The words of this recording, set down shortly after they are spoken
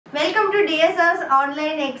Welcome to DSR's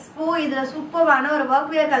Online Expo. இதுல சூப்பரான ஒரு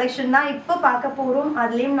workwear collection தான் இப்போ பார்க்க போறோம்.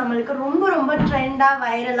 அதுலயும் நமக்கு ரொம்ப ட்ரெண்டா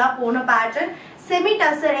வைரலா போன pattern semi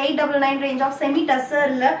tussar 899 range of semi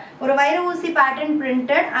tussarல ஒரு வைர ஊசி pattern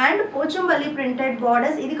printed and Pochampally printed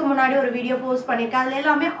borders. இதுக்கு முன்னாடி ஒரு வீடியோ போஸ்ட் பண்ணிருக்கேன். அதுல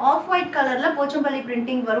எல்லாமே ஆஃப் ஒயிட் கலர்ல Pochampally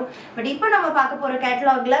printing வரும். பட் இப்போ நம்ம பார்க்க போற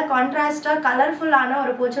கேட்டலாக்ல கான்ட்ராஸ்டா கலர்ஃபுல்லான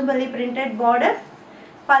ஒரு Pochampally printed border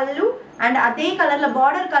pallu and அதே கலர்ல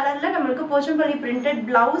border கலர்ல நமக்கு Pochampally printed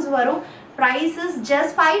blouse வரும். Price is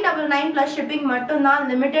just 599 plus shipping மட்டும் தான்.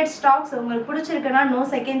 limited stocks. உங்களுக்கு பிடிச்சிருக்குனா no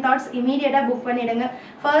second thoughts, immediate book பண்ணிடுங்க.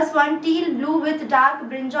 First one teal blue with dark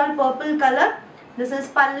brinjal purple color. This is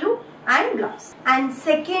pallu and blouse. And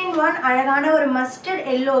second one அழகான ஒரு mustard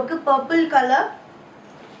yellow க்கு purple color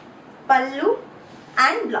pallu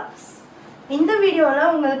and blouse. இந்த வீடியோல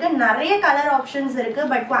உங்களுக்கு நிறைய colour options இருக்கு.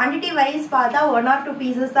 But quantity wise பார்த்தா 1 or 2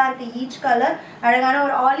 பீசஸ் தான் இருக்கு ஈச் கலர். அழகான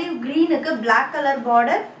ஒரு ஆலிவ் கிரீனுக்கு black கலர்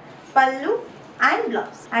பார்டர், பல்லு and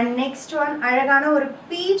blouse. And next one அழகான ஒரு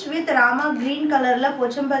பீச் வித் ராமா கிரீன் கலர்ல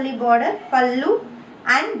Pochampally border, பல்லு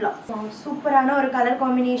and blouse. சூப்பரான ஒரு colour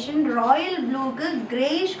combination. Royal ப்ளூக்கு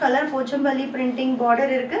Grace colour Pochampally printing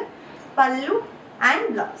border இருக்கு, பல்லு and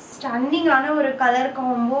blouse. ஸ்டன்னிங் ஆன ஒரு கலர்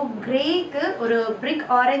காம்போ. கிரேக்கு ஒரு பிரிக்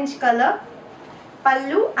orange colour,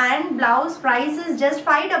 pallu and blouse. Price is just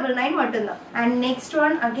 599 மட்டும்தான். And next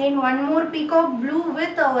one again one more peacock blue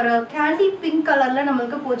with ஒரு candy pink கலர்ல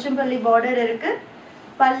நமக்கு Pochampally border இருக்கு,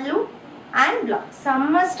 pallu and blouse.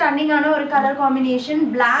 செம்ம ஸ்டன்னிங் ஆன ஒரு colour combination.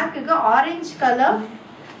 பிளாக்குக்கு orange colour,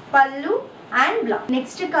 pallu and blouse.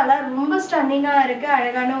 Next colour ரொம்ப ஸ்டன்னிங்கா இருக்கு.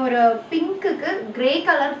 அழகான ஒரு பிங்க்குக்கு grey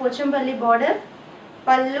colour Pochampally border,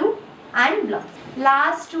 pallu and blouse.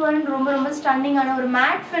 Last one ரொம்ப ஸ்டன்னிங் ஆன ஒரு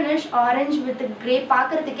matte finish orange with grey.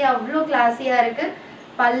 பார்க்கறதுக்கே அவ்வளோ கிளாஸியா இருக்கு,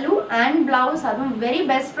 பல்லு அண்ட் பிளவுஸ். அதுவும் வெரி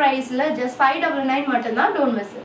பெஸ்ட் ப்ரைஸ்ல just 599 மட்டும்தான். Don't miss.